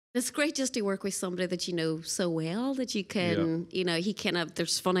It's great just to work with somebody that you know so well that you can, he kind of,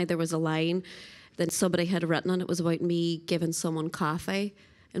 there was a line that somebody had written and it was about me giving someone coffee.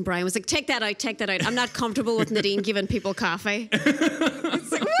 And Brian was like, take that out. I'm not comfortable with Nadine giving people coffee.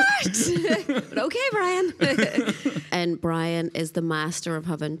 It's like, what? But okay, Brian. And Brian is the master of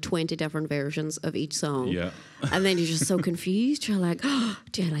having 20 different versions of each song. Yeah. And then you're just so confused. You're like, oh,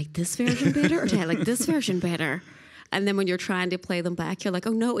 do I like this version better or do I like this version better? And then when you're trying to play them back, you're like,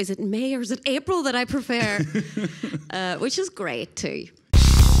 oh no, is it May or is it April that I prefer? Which is great too.